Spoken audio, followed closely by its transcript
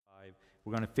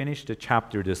We're going to finish the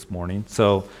chapter this morning.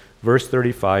 So, verse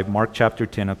 35, Mark chapter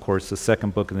 10, of course, the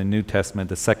second book of the New Testament,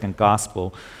 the second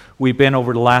gospel. We've been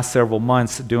over the last several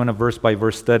months doing a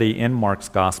verse-by-verse study in Mark's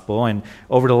gospel. And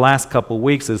over the last couple of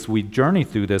weeks, as we journey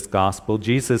through this gospel,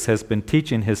 Jesus has been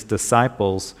teaching his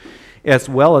disciples as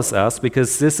well as us,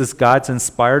 because this is God's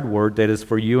inspired word that is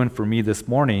for you and for me this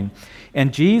morning.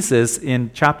 And Jesus,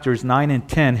 in chapters 9 and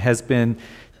 10, has been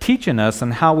teaching us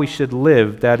on how we should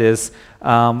live, that is,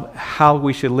 how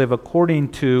we should live according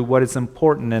to what is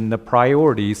important and the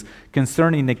priorities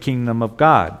concerning the kingdom of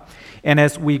God. And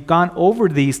as we've gone over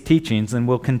these teachings, and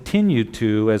we'll continue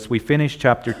to as we finish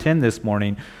chapter 10 this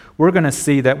morning, we're going to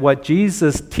see that what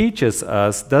Jesus teaches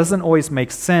us doesn't always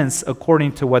make sense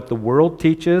according to what the world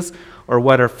teaches or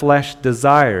what our flesh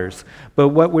desires. But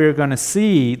what we're going to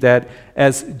see that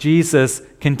as Jesus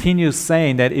continues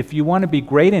saying that if you want to be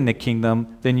great in the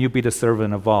kingdom, then you be the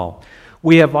servant of all.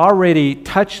 We have already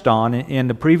touched on in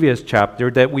the previous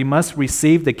chapter that we must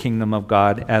receive the kingdom of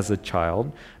God as a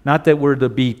child. Not that we're to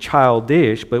be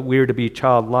childish, but we're to be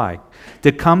childlike.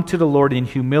 To come to the Lord in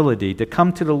humility, to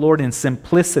come to the Lord in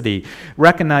simplicity,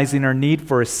 recognizing our need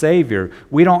for a Savior.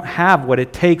 We don't have what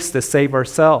it takes to save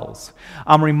ourselves.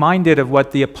 I'm reminded of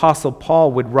what the Apostle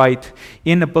Paul would write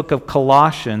in the book of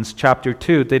Colossians chapter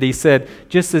 2, that he said,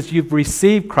 just as you've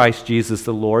received Christ Jesus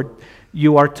the Lord,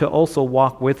 you are to also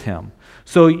walk with him.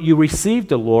 So you received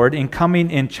the Lord in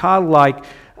coming in childlike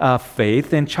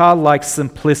faith and childlike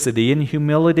simplicity and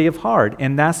humility of heart.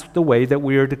 And that's the way that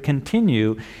we are to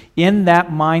continue in that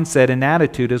mindset and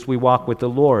attitude as we walk with the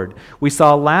Lord. We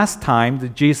saw last time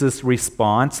that Jesus'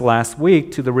 response last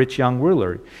week to the rich young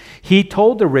ruler. He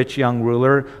told the rich young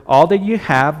ruler, all that you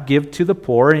have, give to the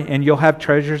poor, and you'll have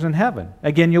treasures in heaven.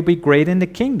 Again, you'll be great in the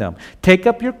kingdom. Take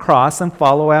up your cross and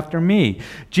follow after me.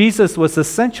 Jesus was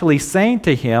essentially saying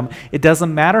to him, it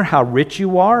doesn't matter how rich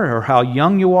you are or how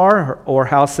young you are or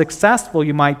how successful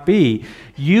you might be,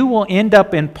 you will end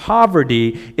up in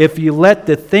poverty if you let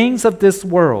the things of this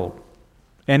world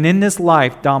and in this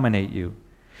life dominate you.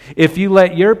 If you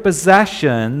let your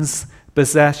possessions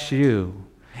possess you.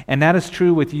 And that is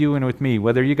true with you and with me,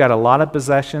 whether you got a lot of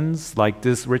possessions like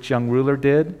this rich young ruler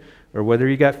did, or whether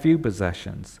you got few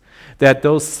possessions, that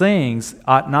those things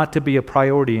ought not to be a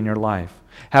priority in your life.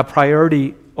 Have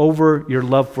priority over your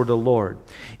love for the Lord.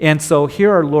 And so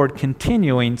here our Lord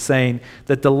continuing saying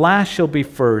that the last shall be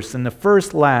first and the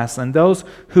first last, and those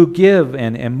who give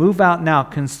and move out now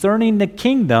concerning the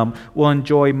kingdom will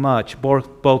enjoy much,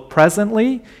 both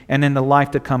presently and in the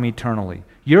life to come eternally.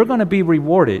 You're going to be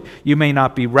rewarded. You may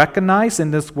not be recognized in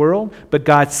this world, but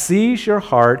God sees your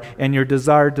heart and your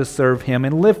desire to serve him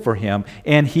and live for him,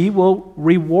 and he will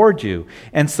reward you.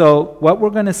 And so what we're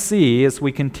going to see as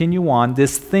we continue on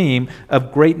this theme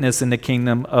of greatness in the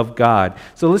kingdom of God.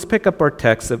 So let's pick up our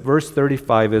text at verse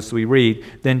 35 as we read.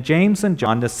 Then James and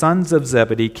John, the sons of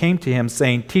Zebedee, came to him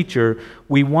saying, Teacher,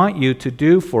 we want you to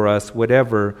do for us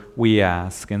whatever we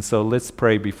ask. And so let's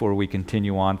pray before we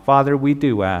continue on. Father, we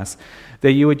do ask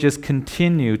that you would just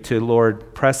continue to,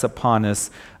 Lord, press upon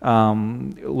us,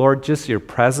 Lord, just your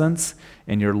presence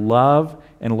and your love,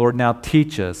 and Lord, now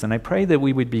teach us. And I pray that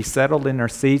we would be settled in our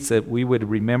seats, that we would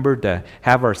remember to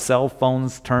have our cell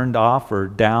phones turned off or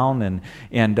down,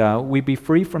 and we be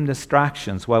free from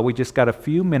distractions while we just got a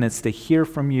few minutes to hear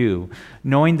from you,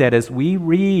 knowing that as we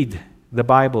read the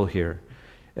Bible here,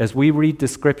 as we read the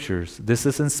scriptures, this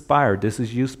is inspired, this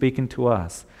is you speaking to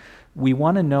us. We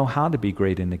want to know how to be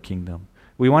great in the kingdom.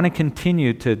 We want to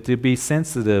continue to be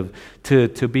sensitive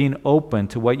to being open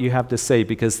to what you have to say,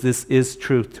 because this is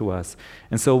truth to us.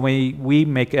 And so we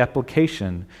make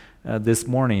application this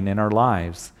morning in our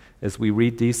lives as we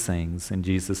read these things in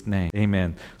Jesus' name.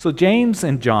 Amen. So James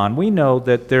and John, we know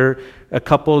that they're a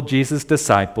couple of Jesus'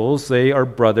 disciples. They are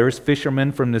brothers,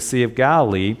 fishermen from the Sea of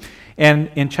Galilee.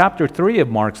 And in chapter 3 of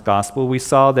Mark's gospel, we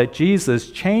saw that Jesus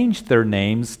changed their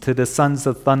names to the sons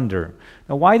of thunder.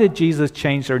 Now, why did Jesus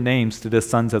change their names to the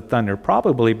sons of thunder?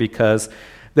 Probably because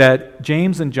that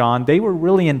James and John, they were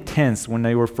really intense when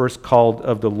they were first called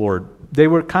of the Lord. They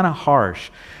were kind of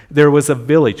harsh. There was a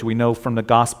village, we know from the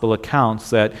gospel accounts,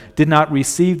 that did not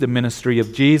receive the ministry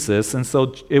of Jesus. And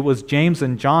so it was James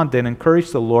and John that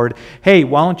encouraged the Lord, hey,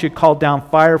 why don't you call down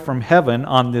fire from heaven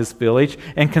on this village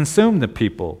and consume the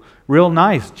people? real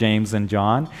nice, James and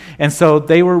John. And so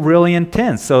they were really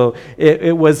intense. So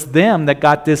it was them that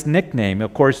got this nickname.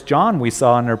 Of course, John, we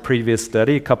saw in our previous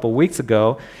study a couple weeks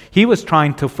ago, he was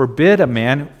trying to forbid a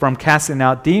man from casting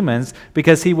out demons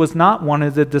because he was not one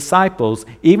of the disciples,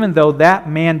 even though that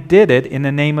man did it in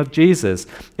the name of Jesus.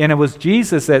 And it was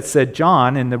Jesus that said,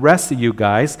 John and the rest of you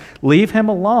guys, leave him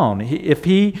alone. If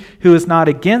he who is not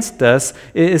against us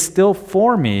is still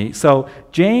for me. So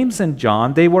James and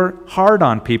John, they were hard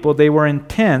on people. They were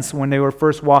intense when they were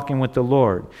first walking with the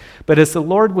Lord. But as the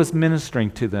Lord was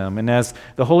ministering to them, and as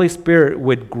the Holy Spirit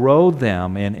would grow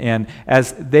them, and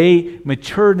as they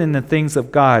matured in the things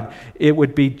of God, it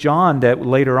would be John that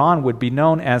later on would be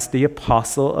known as the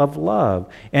apostle of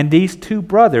love. And these two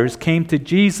brothers came to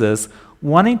Jesus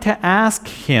wanting to ask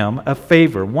him a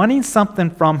favor, wanting something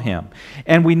from him.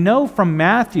 And we know from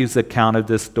Matthew's account of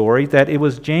this story that it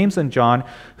was James and John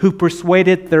who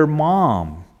persuaded their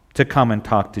mom to come and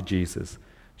talk to Jesus.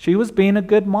 She was being a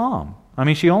good mom. I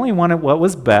mean, she only wanted what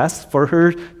was best for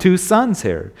her two sons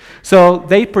here. So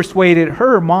they persuaded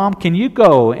her, Mom, can you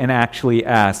go and actually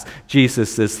ask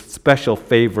Jesus this special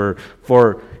favor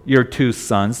for your two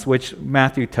sons, which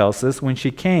Matthew tells us when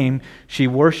she came, she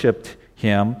worshiped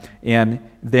him and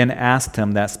then asked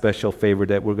him that special favor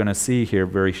that we're going to see here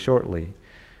very shortly.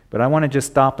 But I want to just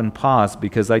stop and pause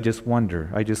because I just wonder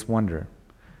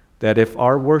that if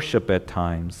our worship at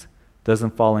times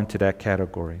doesn't fall into that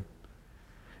category,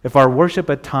 if our worship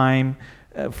at time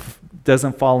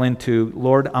doesn't fall into,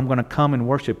 Lord, I'm going to come and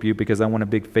worship you because I want a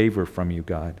big favor from you,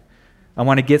 God. I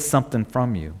want to get something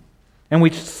from you. And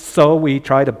we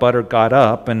try to butter God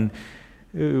up, and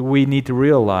we need to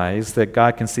realize that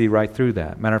God can see right through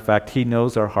that. Matter of fact, he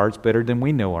knows our hearts better than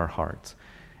we know our hearts.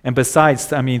 And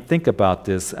besides, I mean, think about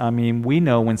this. I mean, we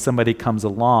know when somebody comes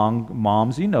along,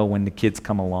 moms, you know when the kids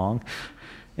come along,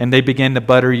 and they begin to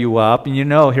butter you up, and you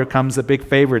know here comes a big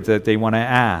favor that they want to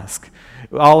ask.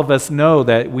 All of us know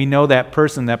that we know that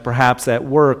person that perhaps at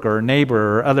work or a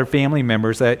neighbor or other family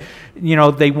members that, you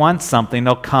know, they want something.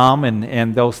 They'll come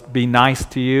and they'll be nice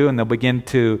to you, and they'll begin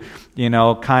to, you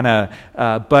know, kind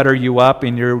of butter you up,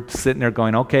 and you're sitting there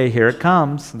going, okay, here it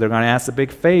comes. They're going to ask a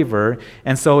big favor.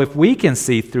 And so if we can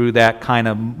see through that kind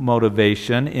of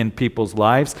motivation in people's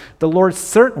lives, the Lord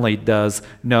certainly does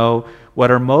know what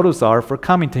our motives are for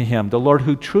coming to him. The Lord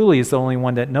who truly is the only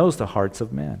one that knows the hearts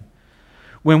of men.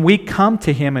 When we come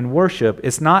to him in worship,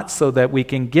 it's not so that we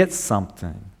can get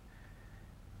something.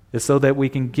 It's so that we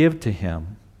can give to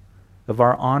him of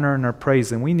our honor and our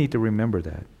praise, and we need to remember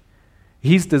that.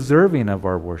 He's deserving of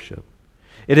our worship.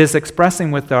 It is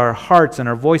expressing with our hearts and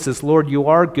our voices, Lord, you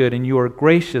are good, and you are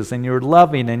gracious, and you're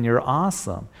loving, and you're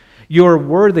awesome. You are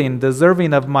worthy and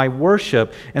deserving of my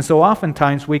worship. And so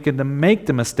oftentimes we can make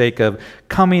the mistake of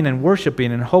coming and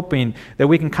worshiping and hoping that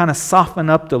we can kind of soften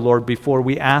up the Lord before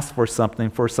we ask for something,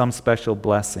 for some special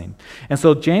blessing. And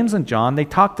so James and John, they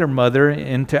talked their mother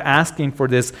into asking for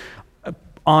this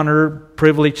honor,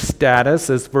 privilege status,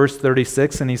 as verse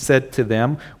 36, and he said to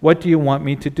them, what do you want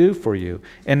me to do for you?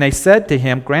 And they said to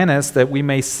him, grant us that we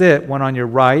may sit one on your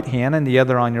right hand and the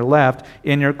other on your left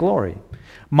in your glory.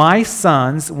 My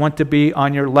sons want to be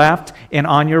on your left and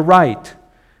on your right.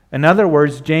 In other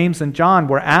words, James and John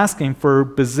were asking for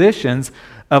positions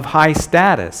of high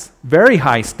status, very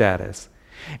high status.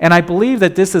 And I believe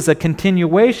that this is a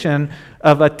continuation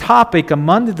of a topic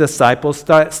among the disciples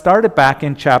started back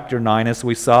in chapter 9, as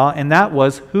we saw, and that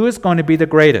was, who is going to be the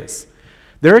greatest?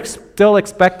 They're still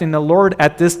expecting the Lord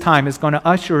at this time is going to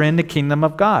usher in the kingdom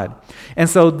of God. And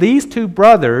so these two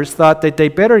brothers thought that they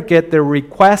better get their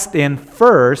request in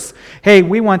first. Hey,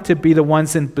 we want to be the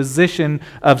ones in position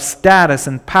of status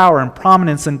and power and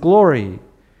prominence and glory.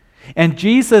 And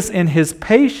Jesus, in his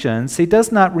patience, he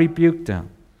does not rebuke them.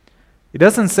 He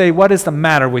doesn't say, what is the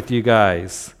matter with you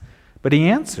guys? But he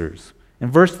answers.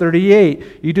 In verse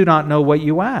 38, you do not know what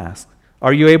you ask.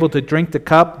 Are you able to drink the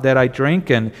cup that I drink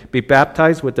and be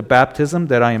baptized with the baptism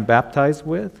that I am baptized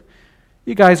with?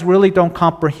 You guys really don't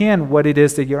comprehend what it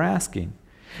is that you're asking.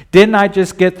 Didn't I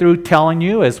just get through telling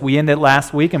you, as we ended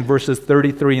last week in verses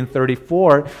 33 and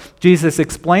 34, Jesus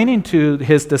explaining to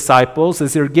his disciples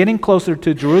as they're getting closer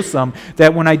to Jerusalem,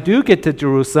 that when I do get to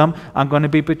Jerusalem, I'm going to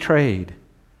be betrayed,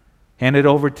 handed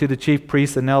over to the chief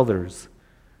priests and elders.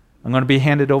 I'm going to be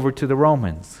handed over to the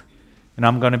Romans. And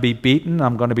I'm going to be beaten,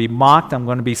 I'm going to be mocked, I'm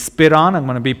going to be spit on, I'm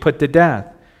going to be put to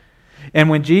death. And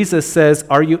when Jesus says,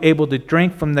 are you able to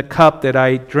drink from the cup that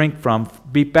I drink from,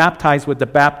 be baptized with the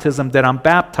baptism that I'm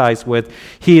baptized with,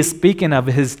 he is speaking of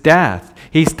his death.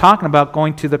 He's talking about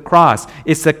going to the cross.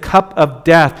 It's the cup of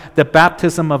death, the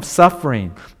baptism of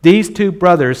suffering. These two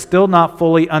brothers still not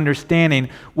fully understanding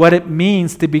what it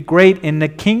means to be great in the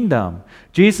kingdom.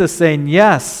 Jesus saying,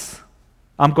 yes,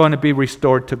 I'm going to be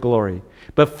restored to glory.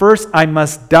 But first I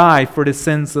must die for the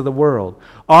sins of the world.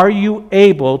 Are you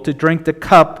able to drink the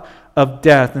cup of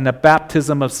death and the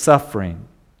baptism of suffering?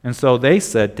 And so they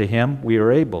said to him, we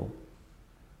are able.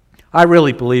 I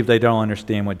really believe they don't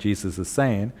understand what Jesus is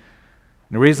saying. And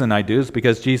the reason I do is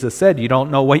because Jesus said, you don't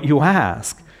know what you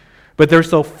ask. But they're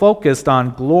so focused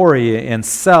on glory and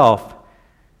self,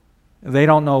 they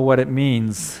don't know what it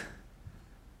means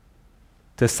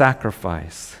to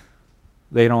sacrifice.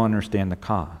 They don't understand the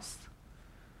cost.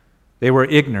 They were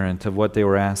ignorant of what they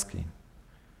were asking,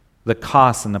 the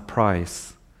cost and the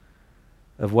price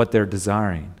of what they're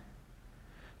desiring.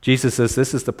 Jesus says,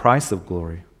 this is the price of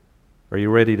glory. Are you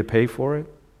ready to pay for it?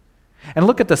 And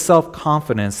look at the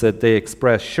self-confidence that they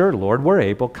express. Sure, Lord, we're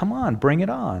able. Come on, bring it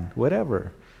on,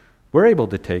 whatever. We're able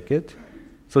to take it.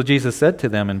 So Jesus said to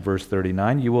them in verse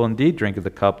 39, you will indeed drink of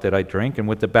the cup that I drink, and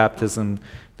with the baptism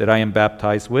that I am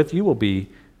baptized with, you will be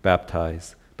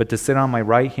baptized. But to sit on my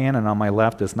right hand and on my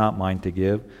left is not mine to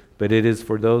give, but it is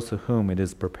for those to whom it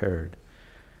is prepared.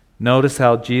 Notice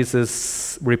how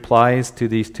Jesus replies to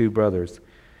these two brothers.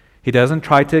 He doesn't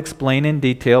try to explain in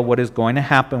detail what is going to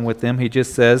happen with them. He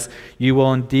just says, you're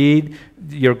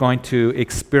going to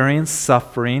experience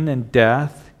suffering and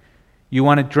death. You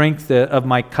want to drink of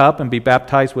my cup and be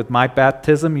baptized with my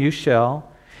baptism? You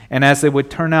shall. And as it would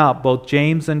turn out, both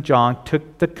James and John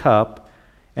took the cup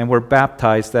and were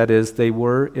baptized. That is, they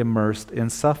were immersed in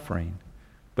suffering.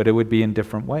 But it would be in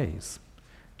different ways.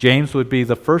 James would be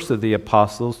the first of the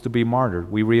apostles to be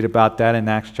martyred. We read about that in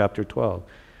Acts chapter 12.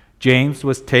 James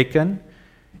was taken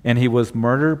and he was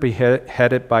murdered,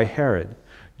 beheaded by Herod.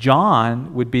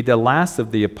 John would be the last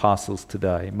of the apostles to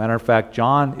die. Matter of fact,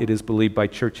 John, it is believed by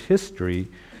church history,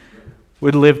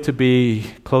 would live to be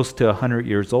close to 100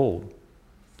 years old.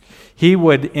 He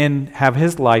would have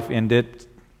his life ended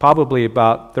probably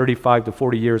about 35 to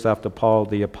 40 years after Paul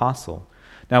the apostle.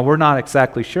 Now, we're not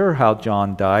exactly sure how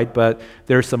John died, but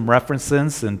there's some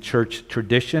references in church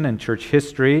tradition and church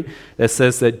history that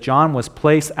says that John was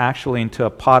placed actually into a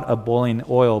pot of boiling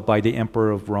oil by the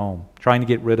emperor of Rome, trying to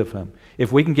get rid of him.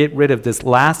 If we can get rid of this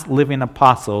last living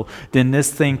apostle, then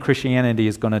this thing, Christianity,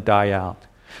 is going to die out.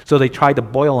 So they tried to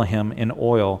boil him in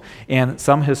oil, and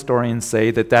some historians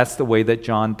say that that's the way that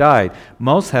John died.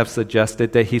 Most have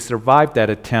suggested that he survived that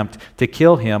attempt to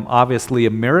kill him, obviously a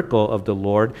miracle of the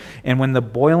Lord, and when the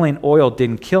boiling oil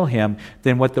didn't kill him,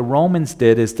 then what the Romans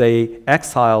did is they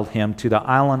exiled him to the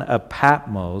island of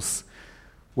Patmos,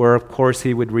 where of course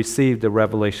he would receive the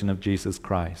revelation of Jesus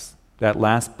Christ, that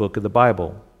last book of the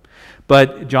Bible.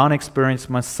 But John experienced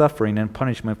much suffering and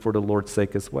punishment for the Lord's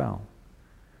sake as well.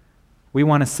 We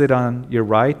want to sit on your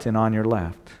right and on your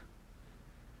left.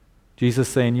 Jesus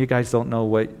saying, you guys don't know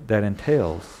what that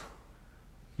entails.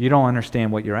 You don't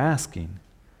understand what you're asking.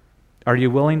 Are you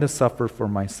willing to suffer for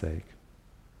my sake?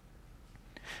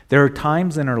 There are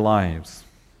times in our lives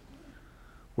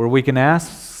where we can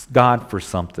ask God for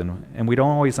something and we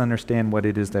don't always understand what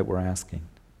it is that we're asking.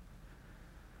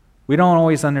 We don't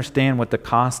always understand what the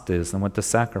cost is and what the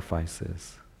sacrifice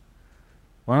is.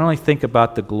 We only think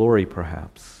about the glory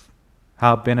perhaps.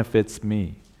 How it benefits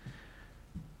me,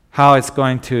 how it's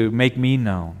going to make me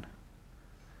known.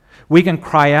 We can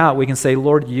cry out, we can say,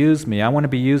 Lord, use me. I want to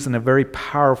be used in a very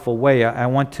powerful way. I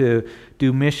want to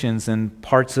do missions in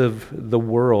parts of the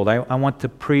world. I want to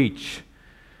preach.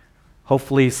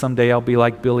 Hopefully someday I'll be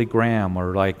like Billy Graham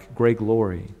or like Greg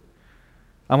Laurie.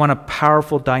 I want a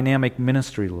powerful, dynamic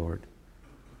ministry, Lord.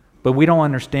 But we don't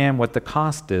understand what the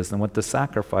cost is and what the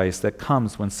sacrifice that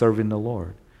comes when serving the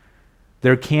Lord.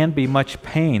 There can be much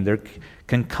pain. There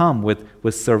can come with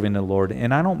serving the Lord.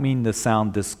 And I don't mean to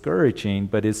sound discouraging,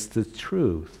 but it's the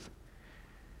truth.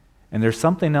 And there's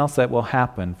something else that will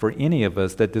happen for any of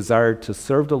us that desire to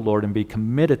serve the Lord and be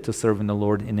committed to serving the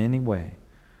Lord in any way.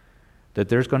 That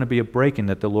there's going to be a breaking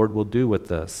that the Lord will do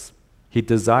with us. He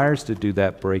desires to do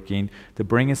that breaking, to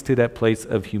bring us to that place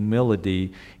of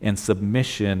humility and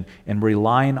submission and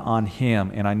relying on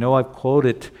Him. And I know I've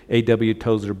quoted A.W.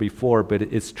 Tozer before, but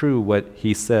it's true what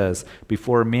he says.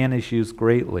 Before a man is used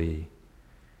greatly,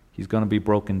 he's going to be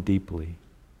broken deeply.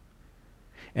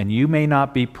 And you may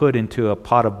not be put into a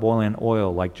pot of boiling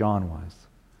oil like John was.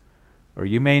 Or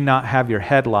you may not have your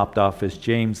head lopped off as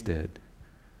James did.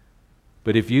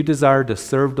 But if you desire to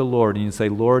serve the Lord and you say,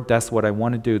 Lord, that's what I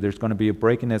want to do, there's going to be a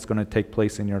breaking that's going to take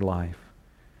place in your life.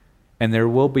 And there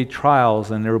will be trials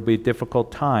and there will be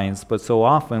difficult times, but so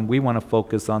often we want to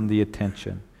focus on the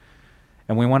attention.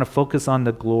 And we want to focus on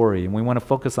the glory, and we want to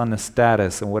focus on the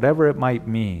status and whatever it might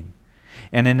mean.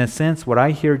 And in a sense, what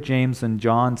I hear James and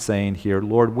John saying here,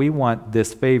 Lord, we want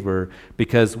this favor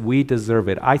because we deserve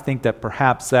it. I think that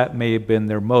perhaps that may have been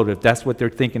their motive. That's what they're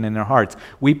thinking in their hearts.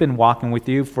 We've been walking with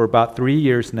you for about 3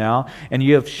 years now, and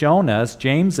you have shown us,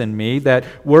 James and me, that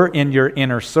we're in your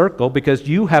inner circle because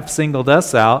you have singled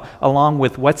us out along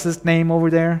with, what's his name over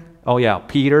there? Oh yeah,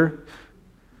 Peter,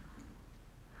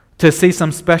 to see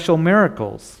some special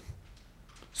miracles.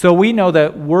 So we know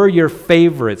that we're your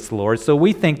favorites, Lord. So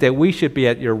we think that we should be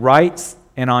at your right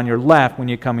and on your left when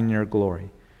you come in your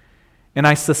glory. And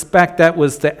I suspect that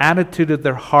was the attitude of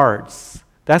their hearts.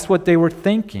 That's what they were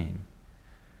thinking.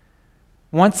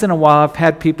 Once in a while, I've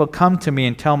had people come to me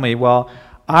and tell me, well,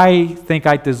 I think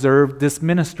I deserve this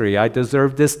ministry. I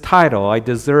deserve this title. I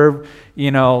deserve,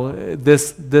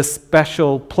 this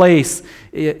special place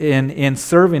in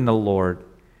serving the Lord.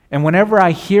 And whenever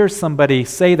I hear somebody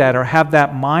say that or have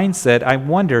that mindset, I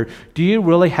wonder, do you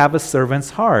really have a servant's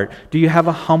heart? Do you have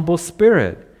a humble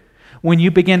spirit? When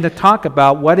you begin to talk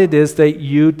about what it is that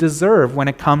you deserve when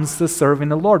it comes to serving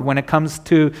the Lord, when it comes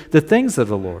to the things of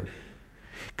the Lord.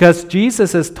 Because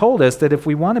Jesus has told us that if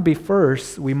we want to be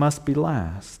first, we must be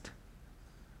last.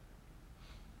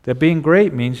 That being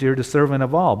great means you're the servant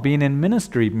of all. Being in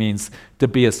ministry means to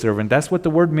be a servant. That's what the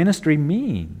word ministry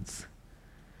means.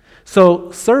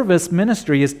 So service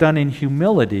ministry is done in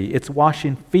humility. It's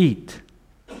washing feet.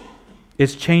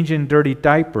 It's changing dirty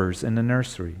diapers in the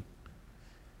nursery.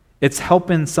 It's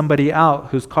helping somebody out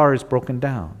whose car is broken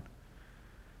down.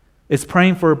 It's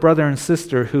praying for a brother and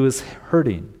sister who is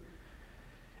hurting.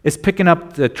 It's picking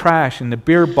up the trash and the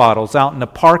beer bottles out in the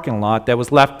parking lot that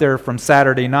was left there from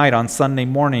Saturday night on Sunday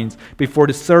mornings before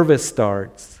the service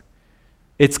starts.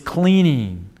 It's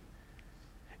cleaning.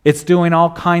 It's doing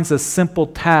all kinds of simple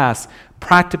tasks,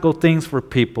 practical things for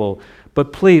people.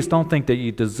 But please don't think that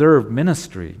you deserve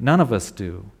ministry. None of us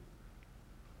do.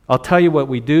 I'll tell you what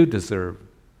we do deserve.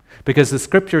 Because the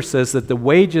scripture says that the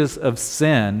wages of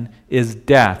sin is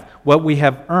death. What we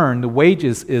have earned, the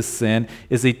wages is sin,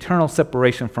 is eternal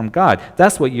separation from God.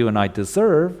 That's what you and I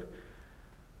deserve.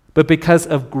 But because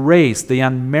of grace, the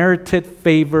unmerited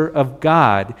favor of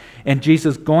God, and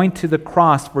Jesus going to the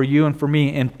cross for you and for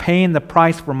me and paying the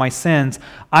price for my sins,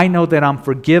 I know that I'm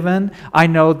forgiven. I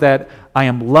know that I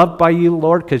am loved by you,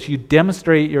 Lord, because you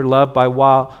demonstrate your love by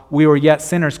while we were yet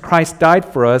sinners, Christ died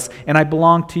for us, and I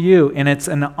belong to you. And it's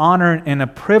an honor and a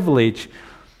privilege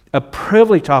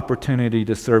opportunity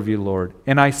to serve you, Lord.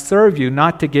 And I serve you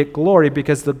not to get glory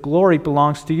because the glory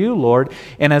belongs to you, Lord.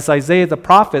 And as Isaiah the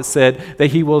prophet said,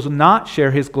 that he will not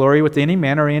share his glory with any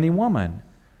man or any woman.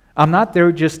 I'm not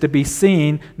there just to be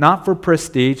seen, not for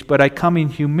prestige, but I come in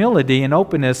humility and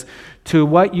openness to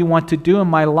what you want to do in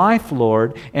my life,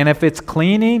 Lord. And if it's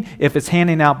cleaning, if it's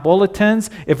handing out bulletins,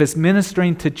 if it's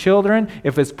ministering to children,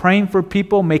 if it's praying for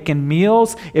people, making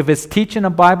meals, if it's teaching a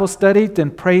Bible study,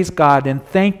 then praise God and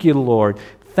thank you, Lord.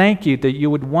 Thank you that you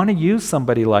would want to use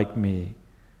somebody like me.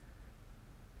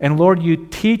 And Lord, you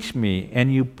teach me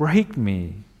and you break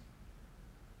me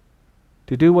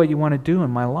to do what you want to do in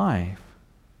my life.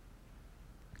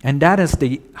 And that is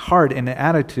the heart and the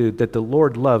attitude that the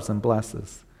Lord loves and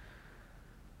blesses.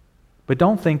 But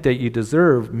don't think that you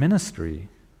deserve ministry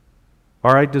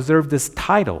or I deserve this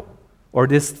title or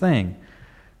this thing.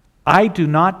 I do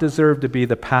not deserve to be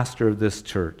the pastor of this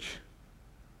church.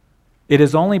 It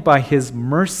is only by His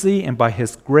mercy and by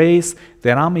His grace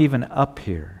that I'm even up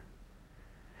here.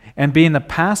 And being the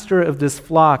pastor of this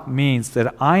flock means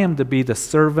that I am to be the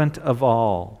servant of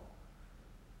all,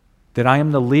 that I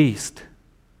am the least.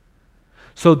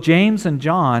 So James and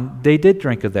John, they did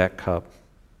drink of that cup.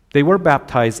 They were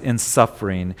baptized in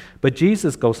suffering. But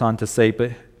Jesus goes on to say,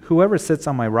 but whoever sits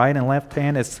on my right and left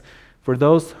hand is for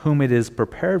those whom it is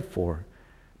prepared for.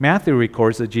 Matthew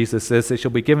records that Jesus says, it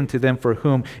shall be given to them for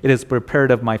whom it is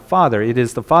prepared of my Father. It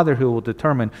is the Father who will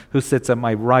determine who sits at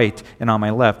my right and on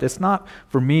my left. It's not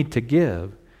for me to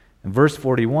give. In verse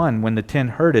 41, when the 10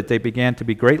 heard it, they began to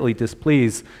be greatly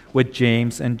displeased with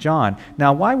James and John.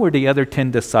 Now, why were the other 10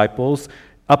 disciples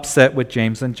upset with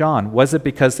James and John? Was it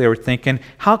because they were thinking,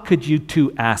 how could you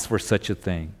two ask for such a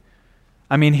thing?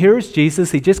 I mean, here's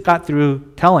Jesus. He just got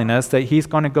through telling us that he's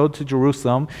going to go to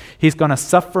Jerusalem. He's going to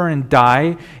suffer and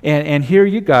die. And here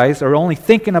you guys are only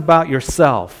thinking about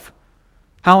yourself.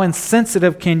 How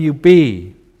insensitive can you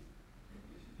be?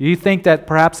 You think that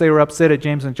perhaps they were upset at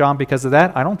James and John because of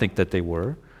that? I don't think that they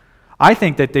were. I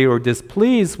think that they were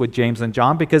displeased with James and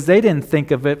John because they didn't think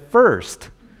of it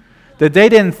first. That they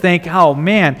didn't think, oh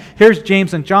man, here's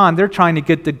James and John. They're trying to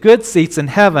get the good seats in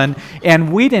heaven,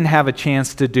 and we didn't have a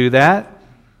chance to do that.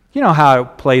 You know how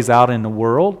it plays out in the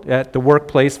world, at the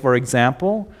workplace, for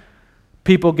example.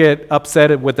 People get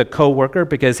upset with a coworker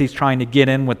because he's trying to get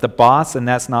in with the boss, and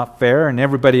that's not fair, and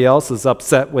everybody else is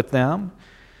upset with them.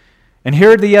 And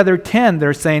here are the other 10.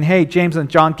 They're saying, hey, James and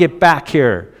John, get back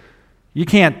here. You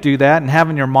can't do that. And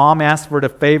having your mom ask for the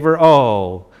favor,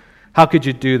 oh, how could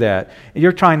you do that?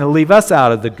 You're trying to leave us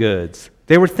out of the goods.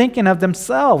 They were thinking of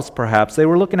themselves, perhaps. They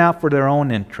were looking out for their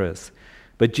own interests.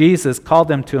 But Jesus called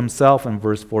them to himself in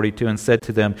verse 42 and said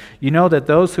to them, you know that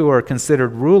those who are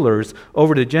considered rulers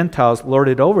over the Gentiles lord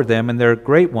it over them, and their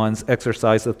great ones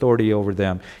exercise authority over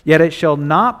them. Yet it shall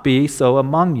not be so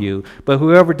among you, but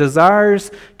whoever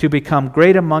desires to become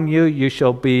great among you, you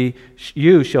shall be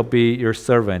your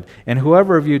servant. And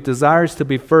whoever of you desires to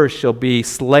be first shall be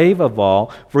slave of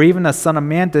all. For even the Son of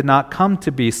Man did not come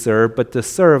to be served, but to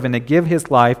serve and to give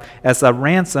his life as a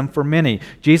ransom for many.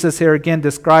 Jesus here again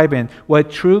describing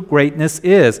what true greatness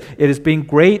is. It is being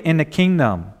great in the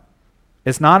kingdom.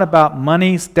 It's not about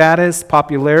money, status,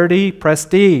 popularity,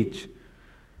 prestige.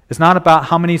 It's not about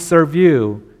how many serve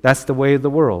you. That's the way of the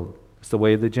world. It's the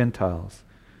way of the Gentiles.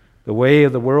 The way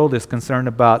of the world is concerned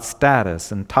about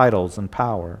status and titles and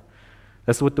power.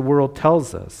 That's what the world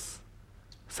tells us.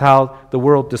 It's how the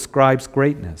world describes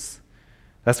greatness.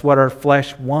 That's what our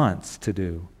flesh wants to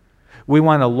do. We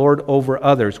want to lord over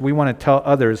others. We want to tell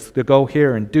others to go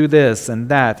here and do this and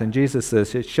that. And Jesus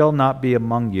says, it shall not be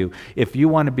among you. If you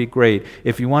want to be great,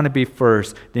 if you want to be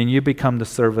first, then you become the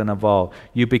servant of all.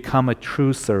 You become a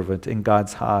true servant in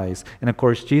God's eyes. And of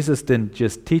course, Jesus didn't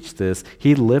just teach this.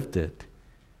 He lived it.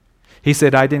 He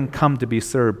said, I didn't come to be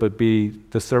served, but be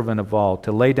the servant of all,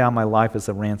 to lay down my life as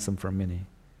a ransom for many.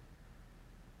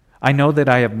 I know that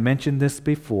I have mentioned this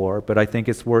before, but I think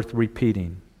it's worth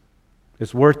repeating.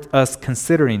 It's worth us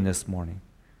considering this morning,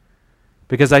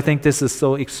 because I think this is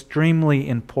so extremely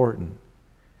important.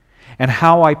 And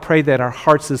how I pray that our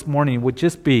hearts this morning would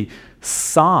just be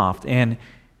soft and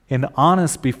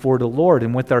honest before the Lord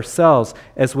and with ourselves.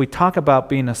 As we talk about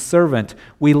being a servant,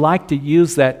 we like to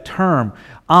use that term,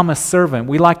 I'm a servant.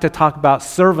 We like to talk about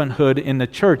servanthood in the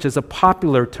church as a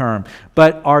popular term.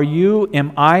 But are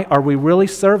we really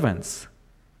servants?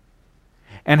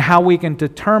 And how we can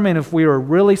determine if we are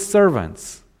really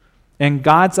servants in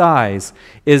God's eyes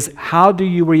is, how do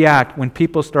you react when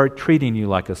people start treating you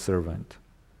like a servant?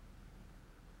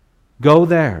 Go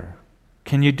there.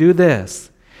 Can you do this?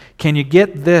 Can you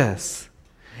get this?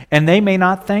 And they may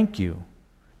not thank you.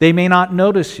 They may not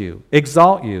notice you,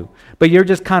 exalt you, but you're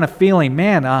just kind of feeling,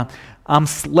 man, I'm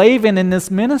slaving in this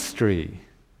ministry,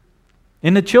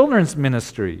 in the children's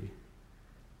ministry,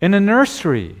 in the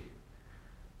nursery,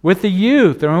 with the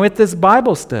youth, or with this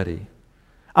Bible study.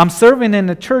 I'm serving in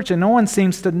the church and no one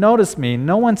seems to notice me.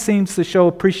 No one seems to show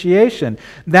appreciation.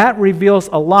 That reveals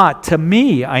a lot to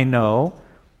me, I know,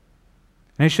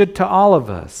 and it should to all of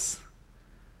us.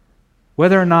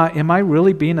 Whether or not, am I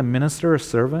really being a minister or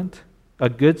servant, a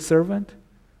good servant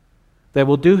that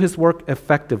will do his work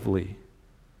effectively,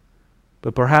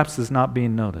 but perhaps is not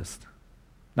being noticed,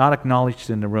 not acknowledged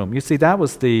in the room. You see, that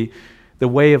was the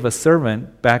way of a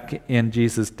servant back in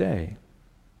Jesus' day.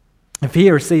 If he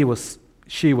or she was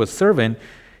serving,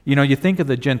 you think of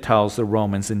the Gentiles, the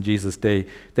Romans in Jesus' day.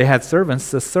 They had servants.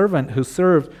 The servant who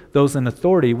served those in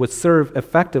authority would serve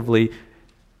effectively.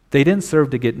 They didn't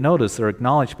serve to get noticed or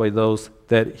acknowledged by those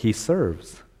that he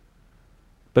serves,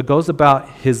 but goes about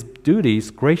his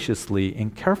duties graciously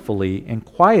and carefully and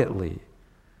quietly.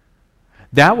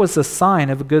 That was a sign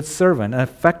of a good servant, an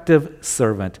effective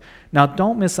servant. Now,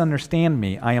 don't misunderstand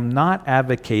me. I am not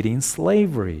advocating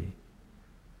slavery.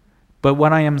 But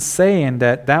what I am saying,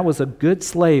 that was a good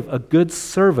slave, a good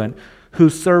servant who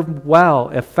served well,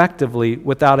 effectively,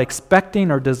 without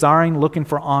expecting or desiring, looking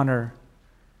for honor.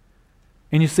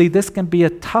 And you see, this can be a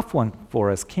tough one for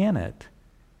us, can it?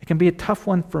 It can be a tough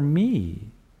one for me.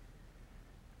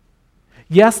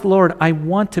 Yes, Lord, I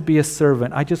want to be a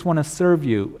servant. I just want to serve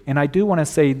you. And I do want to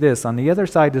say this, on the other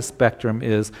side of the spectrum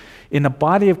is, in the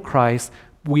body of Christ,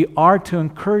 we are to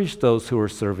encourage those who are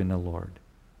serving the Lord.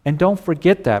 And don't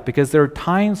forget that, because there are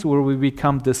times where we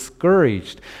become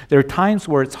discouraged. There are times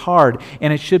where it's hard,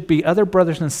 and it should be other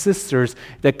brothers and sisters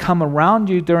that come around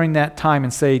you during that time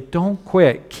and say, don't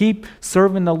quit. Keep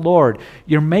serving the Lord.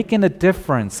 You're making a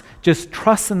difference. Just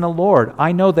trust in the Lord.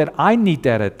 I know that I need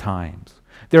that at times.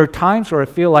 There are times where I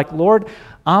feel like, Lord,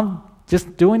 I'm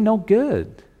just doing no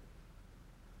good.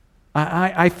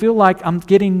 I feel like I'm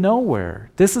getting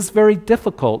nowhere. This is very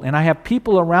difficult. And I have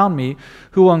people around me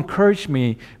who will encourage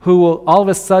me, who will, all of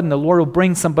a sudden, the Lord will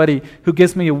bring somebody who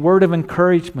gives me a word of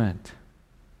encouragement.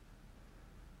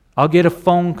 I'll get a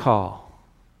phone call,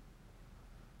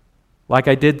 like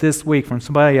I did this week, from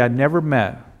somebody I'd never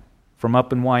met from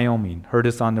up in Wyoming, heard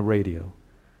us on the radio.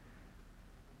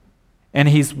 And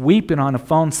he's weeping on the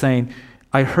phone saying,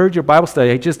 I heard your Bible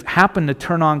study. I just happened to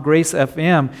turn on Grace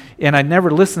FM, and I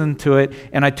never listened to it,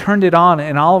 and I turned it on,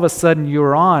 and all of a sudden you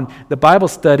were on the Bible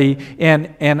study,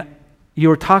 and you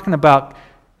were talking about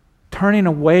turning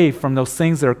away from those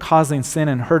things that are causing sin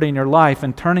and hurting your life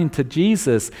and turning to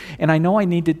Jesus, and I know I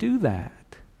need to do that.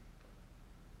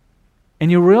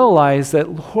 And you realize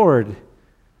that, Lord,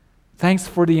 thanks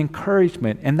for the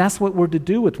encouragement, and that's what we're to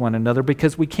do with one another,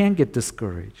 because we can get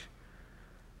discouraged.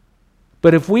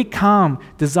 But if we come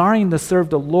desiring to serve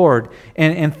the Lord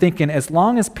and thinking, as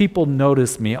long as people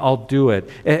notice me, I'll do it.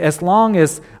 As long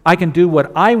as I can do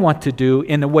what I want to do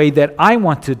in the way that I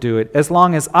want to do it, as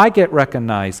long as I get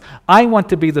recognized, I want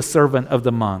to be the servant of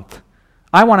the month.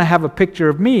 I want to have a picture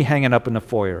of me hanging up in the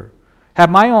foyer, have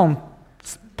my own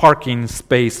parking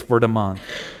space for the month.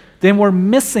 Then we're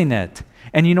missing it.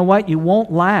 And you know what? You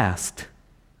won't last.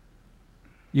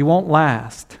 You won't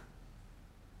last.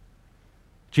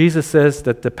 Jesus says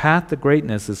that the path to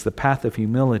greatness is the path of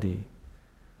humility,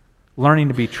 learning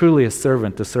to be truly a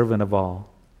servant, the servant of all.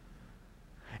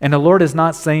 And the Lord is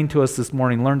not saying to us this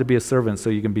morning, learn to be a servant so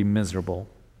you can be miserable.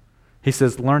 He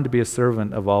says, learn to be a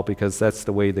servant of all, because that's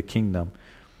the way of the kingdom,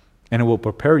 and it will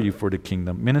prepare you for the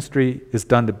kingdom. Ministry is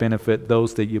done to benefit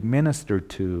those that you minister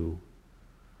to,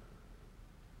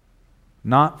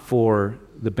 not for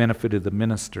the benefit of the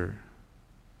minister.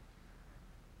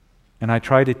 And I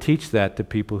try to teach that to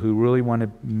people who really want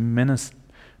to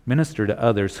minister to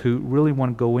others, who really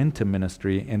want to go into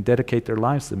ministry and dedicate their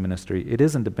lives to ministry. It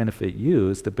isn't to benefit you,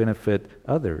 it's to benefit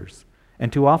others.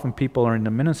 And too often people are in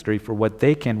the ministry for what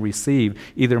they can receive,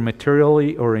 either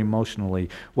materially or emotionally.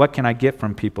 What can I get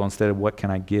from people instead of what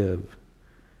can I give?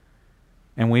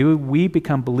 And when we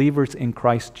become believers in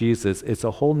Christ Jesus, it's a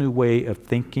whole new way of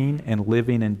thinking and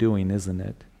living and doing, isn't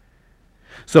it?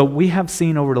 So we have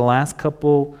seen over the last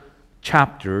couple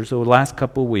chapters, over the last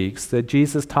couple weeks, that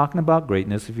Jesus talking about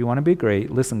greatness. If you want to be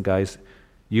great, listen guys,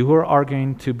 you who are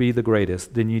arguing to be the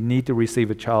greatest, then you need to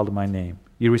receive a child of my name.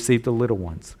 You receive the little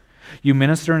ones. You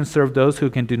minister and serve those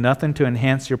who can do nothing to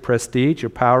enhance your prestige,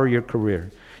 your power, your career.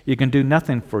 You can do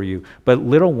nothing for you, but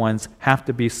little ones have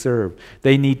to be served.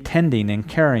 They need tending and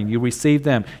caring. You receive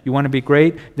them. You want to be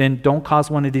great? Then don't cause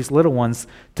one of these little ones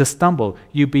to stumble.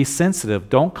 You be sensitive.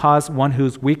 Don't cause one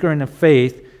who's weaker in the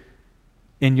faith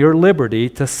in your liberty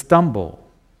to stumble.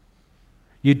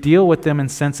 You deal with them in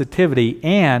sensitivity,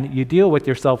 and you deal with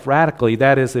yourself radically.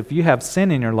 That is, if you have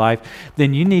sin in your life,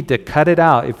 then you need to cut it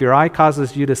out. If your eye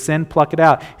causes you to sin, pluck it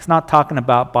out. He's not talking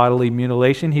about bodily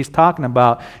mutilation. He's talking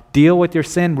about deal with your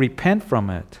sin, repent from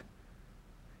it.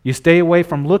 You stay away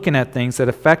from looking at things that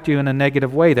affect you in a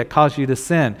negative way, that cause you to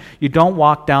sin. You don't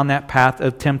walk down that path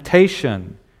of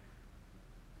temptation.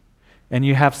 And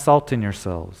you have salt in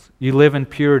yourselves. You live in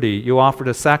purity. You offer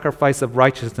the sacrifice of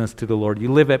righteousness to the Lord.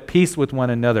 You live at peace with one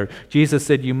another. Jesus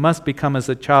said you must become as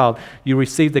a child. You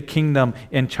receive the kingdom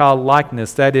in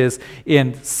childlikeness. That is,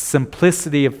 in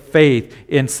simplicity of faith,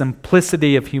 in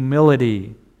simplicity of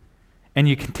humility. And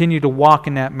you continue to walk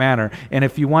in that manner. And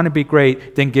if you want to be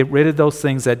great, then get rid of those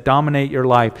things that dominate your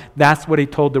life. That's what he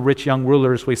told the rich young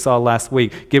rulers we saw last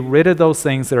week. Get rid of those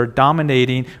things that are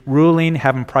dominating, ruling,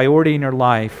 having priority in your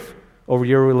life over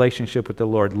your relationship with the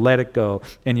Lord. Let it go.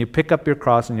 And you pick up your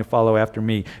cross and you follow after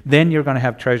me. Then you're going to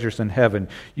have treasures in heaven.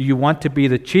 You want to be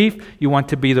the chief. You want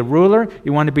to be the ruler.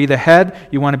 You want to be the head.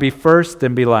 You want to be first,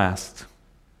 then be last.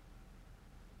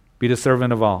 Be the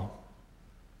servant of all.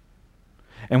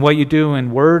 And what you do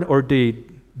in word or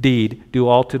deed, do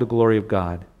all to the glory of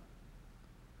God.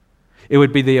 It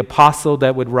would be the apostle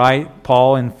that would write,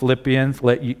 Paul in Philippians,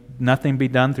 let nothing be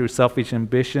done through selfish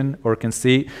ambition or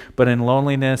conceit, but in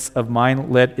lowliness of mind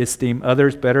let esteem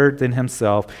others better than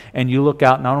himself. And you look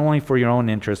out not only for your own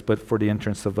interests, but for the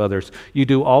interests of others. You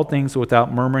do all things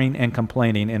without murmuring and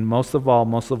complaining. And most of all,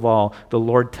 the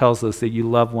Lord tells us that you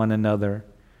love one another.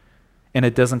 And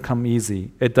it doesn't come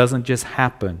easy. It doesn't just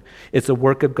happen. It's a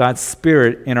work of God's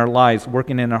Spirit in our lives,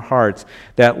 working in our hearts.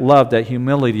 That love, that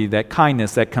humility, that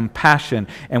kindness, that compassion.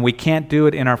 And we can't do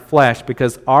it in our flesh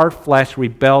because our flesh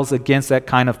rebels against that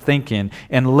kind of thinking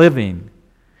and living.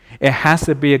 It has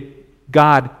to be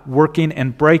God working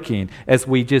and breaking as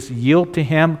we just yield to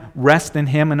Him, rest in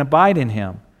Him, and abide in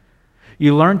Him.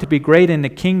 You learn to be great in the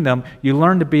kingdom. You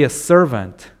learn to be a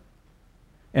servant.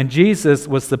 And Jesus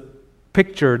was the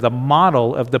picture, the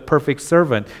model of the perfect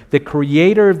servant, the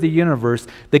creator of the universe,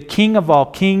 the King of all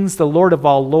kings, the Lord of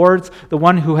all lords, the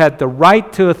one who had the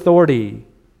right to authority,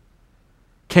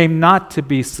 came not to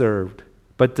be served,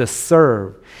 but to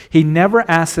serve. He never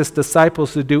asked his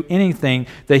disciples to do anything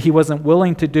that he wasn't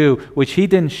willing to do, which he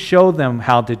didn't show them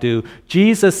how to do.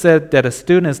 Jesus said that a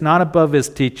student is not above his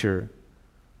teacher,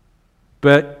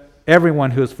 but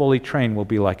everyone who is fully trained will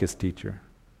be like his teacher.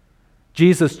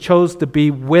 Jesus chose to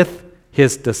be with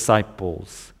his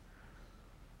disciples,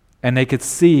 and they could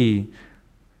see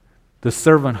the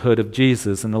servanthood of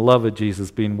Jesus and the love of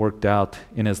Jesus being worked out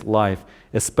in his life,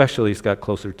 especially as he got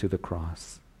closer to the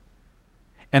cross.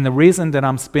 And the reason that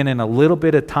I'm spending a little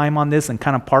bit of time on this and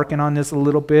kind of parking on this a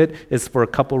little bit is for a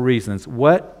couple reasons.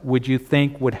 What would you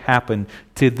think would happen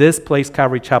to this place,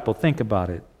 Calvary Chapel? Think about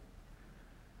it.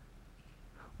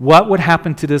 What would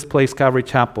happen to this place, Calvary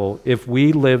Chapel, if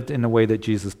we lived in the way that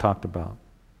Jesus talked about?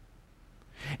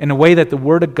 In the way that the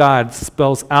Word of God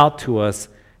spells out to us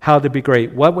how to be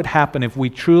great. What would happen if we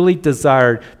truly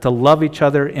desired to love each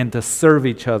other and to serve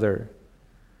each other?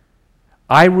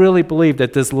 I really believe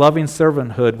that this loving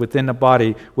servanthood within the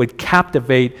body would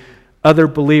captivate other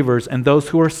believers and those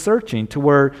who are searching, to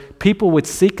where people would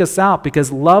seek us out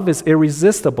because love is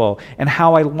irresistible. And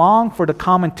how I long for the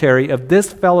commentary of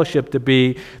this fellowship to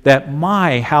be that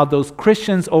how those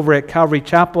Christians over at Calvary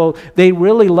Chapel, they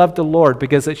really love the Lord,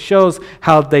 because it shows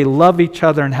how they love each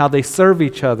other and how they serve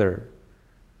each other.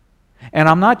 And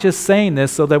I'm not just saying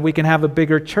this so that we can have a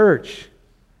bigger church,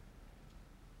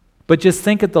 but just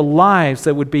think of the lives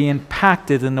that would be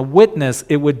impacted and the witness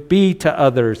it would be to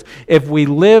others if we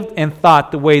lived and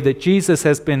thought the way that Jesus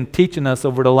has been teaching us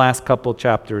over the last couple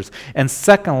chapters. And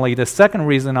secondly, the second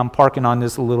reason I'm parking on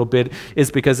this a little bit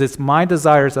is because it's my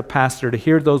desire as a pastor to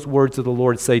hear those words of the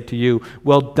Lord say to you,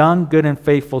 "Well done, good and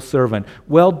faithful servant.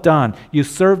 Well done. You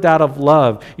served out of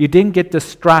love. You didn't get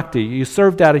distracted. You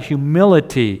served out of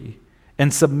humility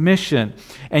and submission,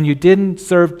 and you didn't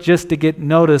serve just to get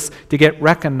noticed, to get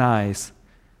recognized,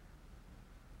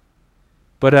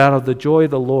 but out of the joy of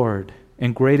the Lord,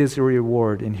 and great is your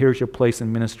reward, and here's your place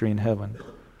in ministry in heaven."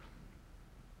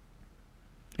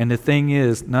 And the thing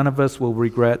is, none of us will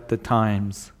regret the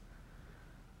times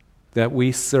that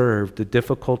we served, the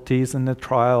difficulties and the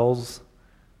trials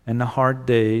and the hard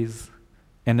days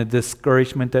and the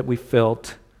discouragement that we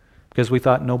felt because we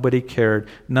thought nobody cared.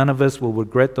 None of us will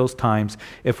regret those times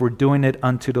if we're doing it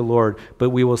unto the Lord.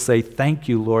 But we will say, "Thank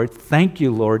you, Lord. Thank you,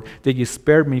 Lord, that you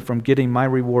spared me from getting my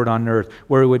reward on earth,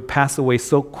 where it would pass away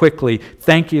so quickly.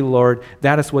 Thank you, Lord."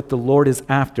 That is what the Lord is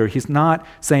after. He's not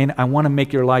saying, "I want to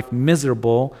make your life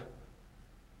miserable.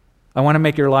 I want to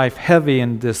make your life heavy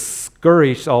and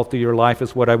discouraged all through your life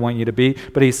is what I want you to be."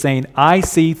 But he's saying, "I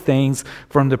see things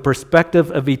from the perspective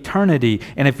of eternity.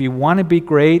 And if you want to be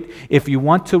great, if you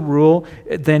want to rule,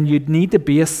 then you need to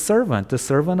be a servant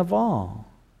of all."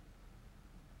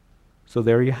 So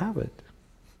there you have it.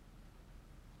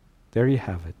 There you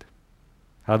have it.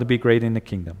 How to be great in the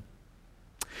kingdom.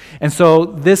 And so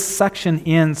this section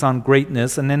ends on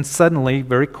greatness, and then suddenly,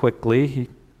 very quickly,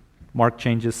 Mark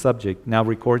changes subject, now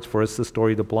records for us the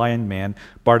story of the blind man,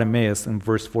 Bartimaeus, in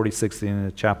verse 46 in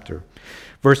the chapter.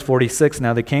 Verse 46,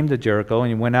 "Now they came to Jericho, and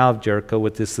he went out of Jericho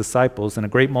with his disciples, and a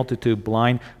great multitude,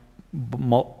 blind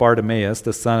Bartimaeus,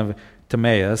 the son of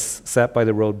Timaeus, sat by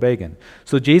the road begging."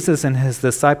 So Jesus and his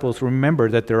disciples remember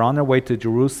that they're on their way to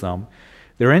Jerusalem.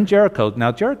 They're in Jericho.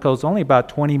 Now Jericho is only about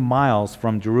 20 miles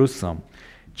from Jerusalem.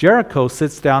 Jericho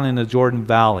sits down in the Jordan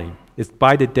Valley. It's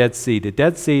by the Dead Sea. The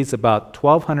Dead Sea is about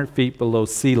 1,200 feet below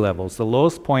sea level. It's the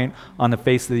lowest point on the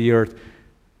face of the earth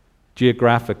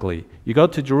geographically. You go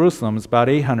to Jerusalem, it's about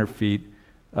 800 feet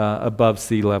above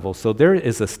sea level. So there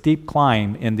is a steep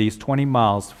climb in these 20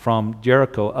 miles from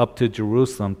Jericho up to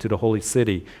Jerusalem, to the holy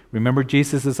city. Remember,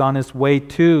 Jesus is on his way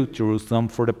to Jerusalem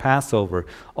for the Passover.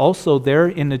 Also there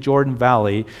in the Jordan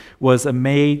Valley was a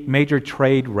major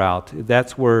trade route.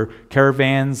 That's where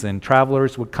caravans and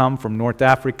travelers would come from North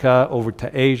Africa over to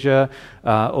Asia,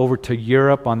 over to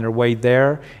Europe on their way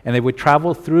there. And they would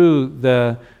travel through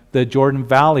the Jordan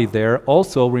Valley there.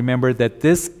 Also remember that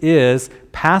this is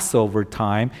Passover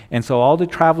time, and so all the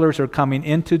travelers are coming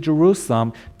into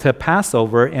Jerusalem to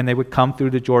Passover, and they would come through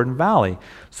the Jordan Valley.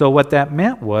 So what that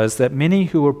meant was that many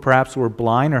who were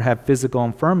blind or had physical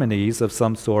infirmities of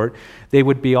some sort, they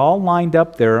would be all lined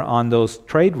up there on those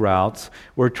trade routes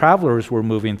where travelers were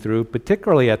moving through,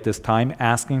 particularly at this time,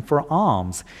 asking for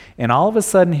alms. And all of a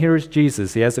sudden, here's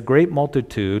Jesus. He has a great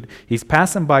multitude. He's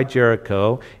passing by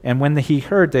Jericho, and when he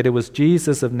heard that it was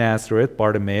Jesus of Nazareth,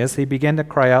 Bartimaeus, he began to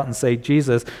cry out and say, "Jesus,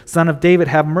 Jesus, Son of David,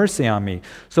 have mercy on me.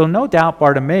 So no doubt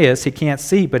Bartimaeus, he can't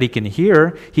see, but he can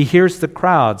hear. He hears the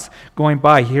crowds going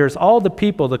by. He hears all the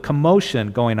people, the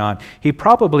commotion going on. He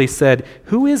probably said,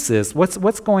 who is this?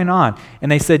 What's going on?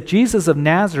 And they said, Jesus of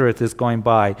Nazareth is going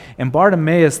by. And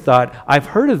Bartimaeus thought, I've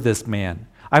heard of this man.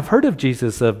 I've heard of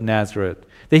Jesus of Nazareth,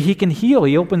 that he can heal.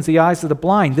 He opens the eyes of the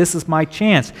blind. This is my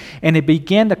chance. And he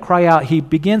began to cry out. He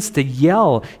begins to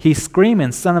yell. He's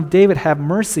screaming, Son of David, have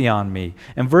mercy on me.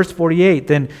 And verse 48,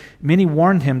 then many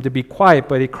warned him to be quiet,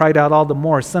 but he cried out all the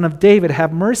more, Son of David,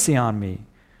 have mercy on me.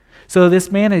 So this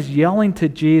man is yelling to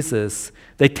Jesus.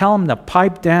 They tell him to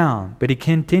pipe down, but he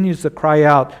continues to cry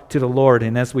out to the Lord.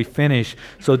 And as we finish,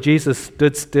 so Jesus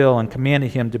stood still and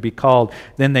commanded him to be called.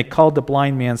 Then they called the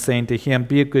blind man, saying to him,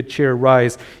 be of good cheer,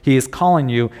 rise. He is calling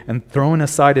you. And throwing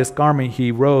aside his garment,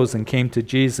 he rose and came to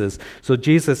Jesus. So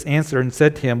Jesus answered and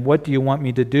said to him, what do you want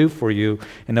me to do for you?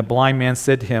 And the blind man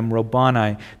said to him,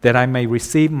 Rabboni, that I may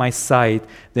receive my sight.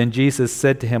 Then Jesus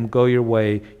said to him, go your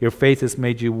way. Your faith has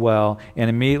made you well. And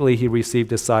immediately he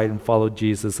received his sight and followed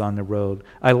Jesus on the road.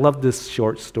 I love this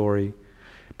short story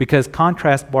because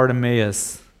contrast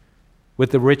Bartimaeus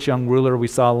with the rich young ruler we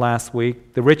saw last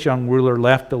week. The rich young ruler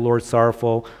left the Lord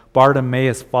sorrowful.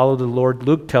 Bartimaeus followed the Lord.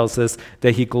 Luke tells us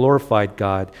that he glorified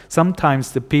God.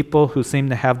 Sometimes the people who seem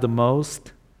to have the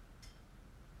most,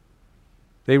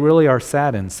 they really are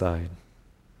sad inside.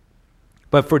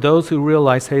 But for those who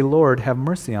realize, hey, Lord, have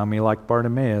mercy on me, like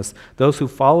Bartimaeus, those who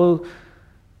follow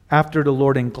after the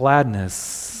Lord in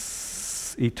gladness,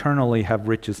 eternally have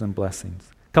riches and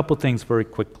blessings. A couple things very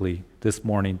quickly this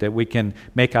morning that we can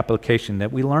make application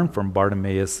that we learn from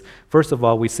Bartimaeus. First of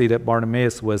all, we see that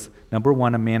Bartimaeus was, number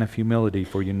one, a man of humility,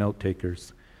 for you note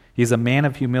takers. He's a man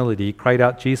of humility. He cried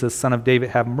out, Jesus, Son of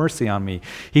David, have mercy on me.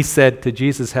 He said to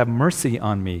Jesus, have mercy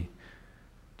on me.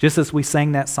 Just as we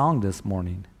sang that song this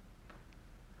morning.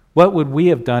 What would we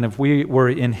have done if we were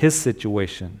in his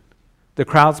situation? The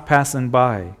crowd's passing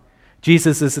by.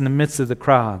 Jesus is in the midst of the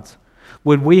crowds.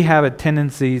 Would we have a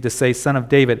tendency to say, Son of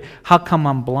David, how come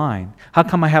I'm blind? How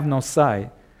come I have no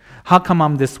sight? How come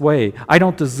I'm this way? I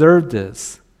don't deserve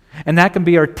this. And that can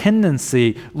be our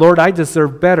tendency. Lord, I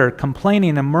deserve better,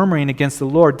 complaining and murmuring against the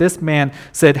Lord. This man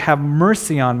said, have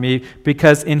mercy on me,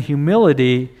 because in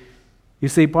humility, you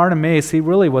see, Bartimaeus, he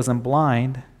really wasn't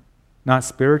blind, not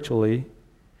spiritually.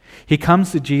 He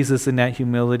comes to Jesus in that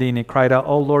humility and he cried out,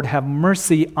 oh Lord, have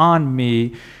mercy on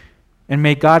me. And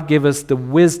may God give us the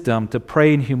wisdom to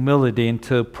pray in humility and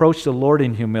to approach the Lord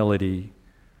in humility.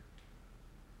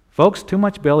 Folks, too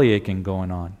much belly aching going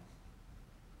on.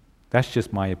 That's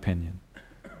just my opinion.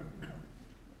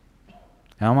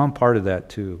 And I'm part of that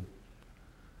too.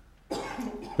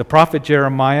 The prophet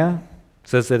Jeremiah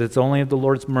says that it's only of the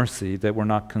Lord's mercy that we're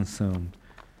not consumed,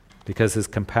 because his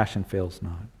compassion fails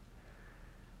not.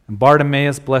 And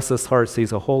Bartimaeus, bless his heart,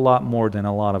 sees a whole lot more than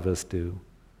a lot of us do.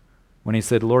 When he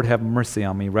said, Lord, have mercy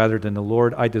on me, rather than the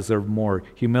Lord, I deserve more.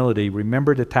 Humility.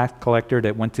 Remember the tax collector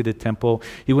that went to the temple?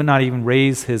 He would not even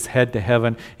raise his head to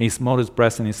heaven. And he smote his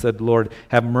breast and he said, Lord,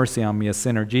 have mercy on me, a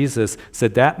sinner. Jesus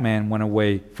said that man went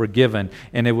away forgiven.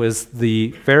 And it was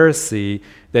the Pharisee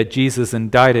that Jesus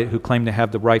indicted who claimed to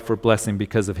have the right for blessing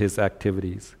because of his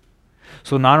activities.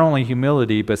 So not only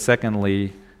humility, but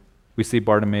secondly, we see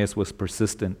Bartimaeus was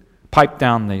persistent. Pipe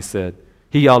down, they said.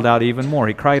 He yelled out even more.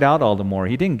 He cried out all the more.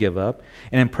 He didn't give up.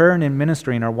 And in prayer and in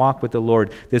ministry in our walk with the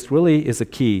Lord, this really is a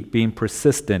key, being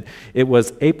persistent. It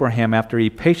was Abraham, after he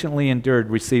patiently endured,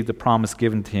 received the promise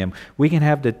given to him. We can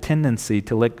have the tendency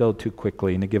to let go too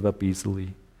quickly and to give up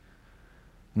easily.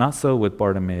 Not so with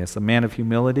Bartimaeus, a man of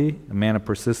humility, a man of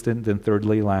persistence, and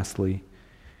thirdly, lastly,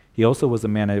 he also was a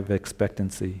man of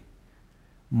expectancy.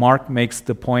 Mark makes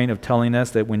the point of telling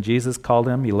us that when Jesus called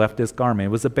him, he left his garment.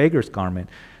 It was a beggar's garment.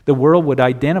 The world would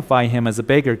identify him as a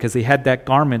beggar because he had that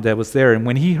garment that was there. And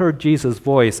when he heard Jesus'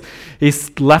 voice, he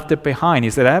left it behind.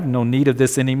 He said, I have no need of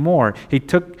this anymore. He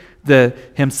took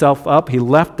himself up. He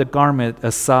left the garment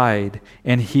aside,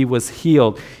 and he was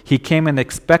healed. He came in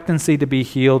expectancy to be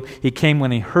healed. He came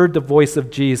when he heard the voice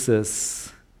of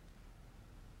Jesus.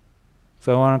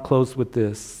 So I want to close with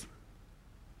this.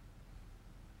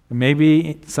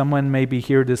 Maybe someone may be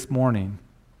here this morning,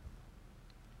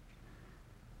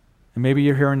 and maybe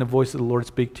you're hearing the voice of the Lord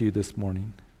speak to you this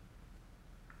morning.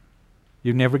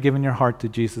 You've never given your heart to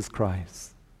Jesus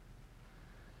Christ.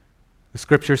 The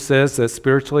scripture says that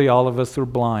spiritually all of us are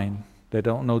blind, that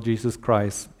don't know Jesus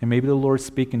Christ. And maybe the Lord's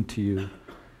speaking to you.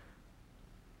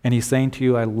 And he's saying to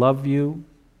you, I love you,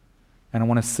 and I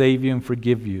want to save you and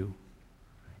forgive you.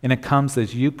 And it comes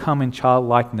as you come in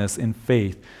childlikeness in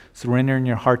faith, surrendering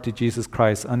your heart to Jesus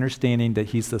Christ, understanding that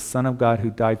He's the Son of God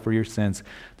who died for your sins.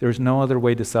 There's no other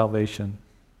way to salvation.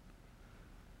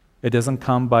 It doesn't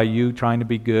come by you trying to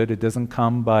be good. It doesn't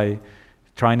come by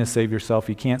trying to save yourself.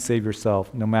 You can't save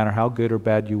yourself, no matter how good or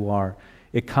bad you are.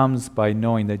 It comes by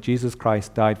knowing that Jesus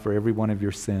Christ died for every one of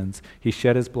your sins. He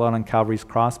shed His blood on Calvary's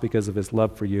cross because of His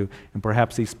love for you. And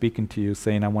perhaps He's speaking to you,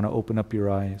 saying, I want to open up your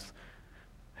eyes.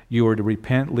 You are to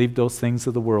repent, leave those things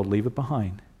of the world, leave it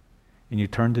behind. And you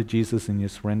turn to Jesus and you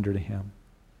surrender to Him.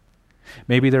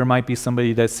 Maybe there might be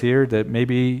somebody that's here that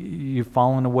maybe you've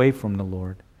fallen away from the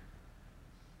Lord.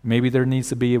 Maybe there needs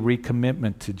to be a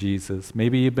recommitment to Jesus.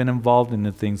 Maybe you've been involved in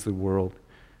the things of the world.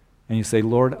 And you say,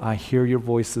 Lord, I hear your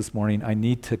voice this morning. I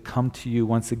need to come to you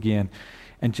once again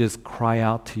and just cry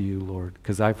out to you, Lord,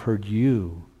 because I've heard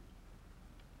you,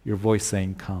 your voice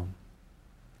saying, come.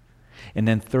 And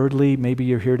then thirdly, maybe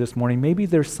you're here this morning. Maybe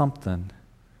there's something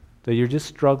that you're just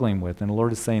struggling with, and the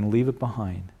Lord is saying, leave it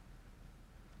behind.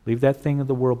 Leave that thing of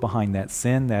the world behind, that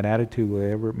sin, that attitude,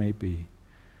 whatever it may be.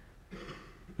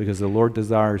 Because the Lord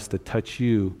desires to touch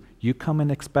you. You come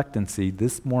in expectancy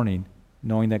this morning,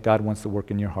 knowing that God wants to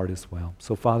work in your heart as well.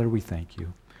 So, Father, we thank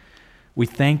you. We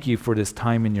thank you for this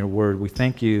time in your word. We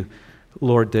thank you,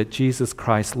 Lord, that Jesus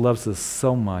Christ loves us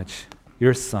so much,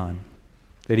 your Son,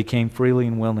 that He came freely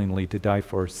and willingly to die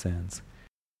for our sins.